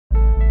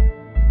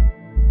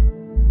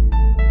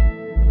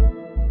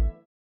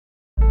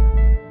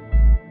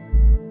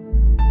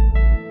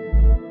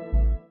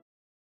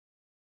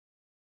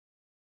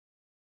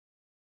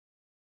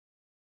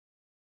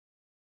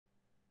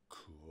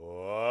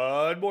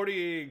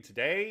morning.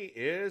 Today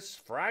is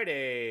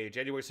Friday,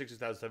 January 6,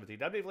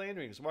 2017. I'm Dave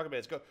Landry. So market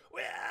minutes go,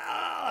 well,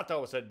 after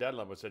all was said and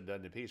done, was said and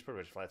done in peace. Pretty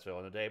much flat fill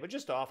in the day, but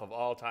just off of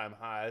all-time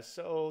highs.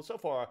 So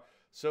far,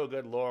 so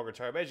good longer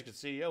term. As you can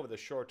see, over the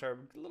short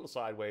term, a little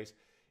sideways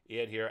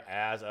in here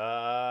as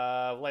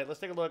of late. Let's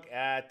take a look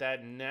at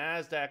that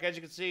NASDAQ. As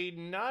you can see,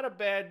 not a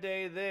bad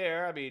day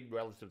there. I mean,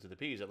 relative to the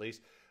P's at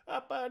least.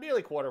 Up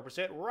nearly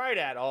 0.25%, right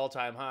at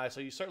all-time high. So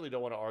you certainly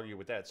don't want to argue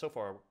with that. So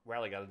far,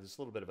 rally got this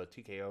little bit of a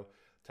TKO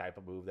type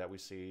of move that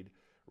we've seen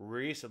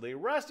recently.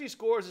 Rusty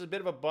scores is a bit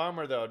of a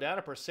bummer, though. Down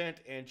 1%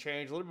 and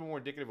change. A little bit more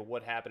indicative of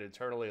what happened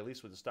internally, at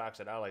least with the stocks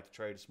that I like to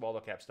trade.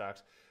 Smaller cap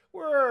stocks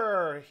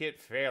were hit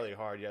fairly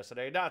hard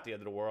yesterday. Not the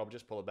end of the world,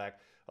 just pull it back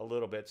a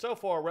little bit. So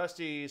far,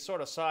 Rusty sort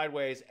of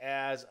sideways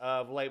as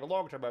of late, but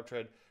long-term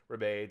uptrend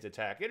remains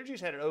intact. Energy's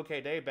had an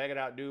okay day, banging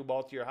out new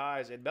multi-year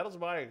highs, and metals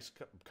and mining's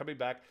coming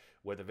back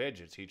with a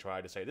vengeance, he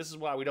tried to say. This is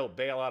why we don't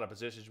bail out of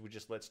positions. We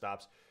just let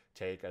stops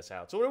take us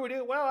out. So what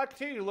do? Well, I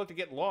continue to look to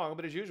get long,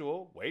 but as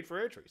usual, wait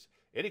for entries.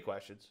 Any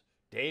questions?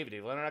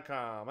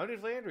 Dave@DaveLandry.com. I'm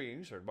Dave Landry.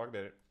 You heard Mark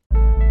Bennett.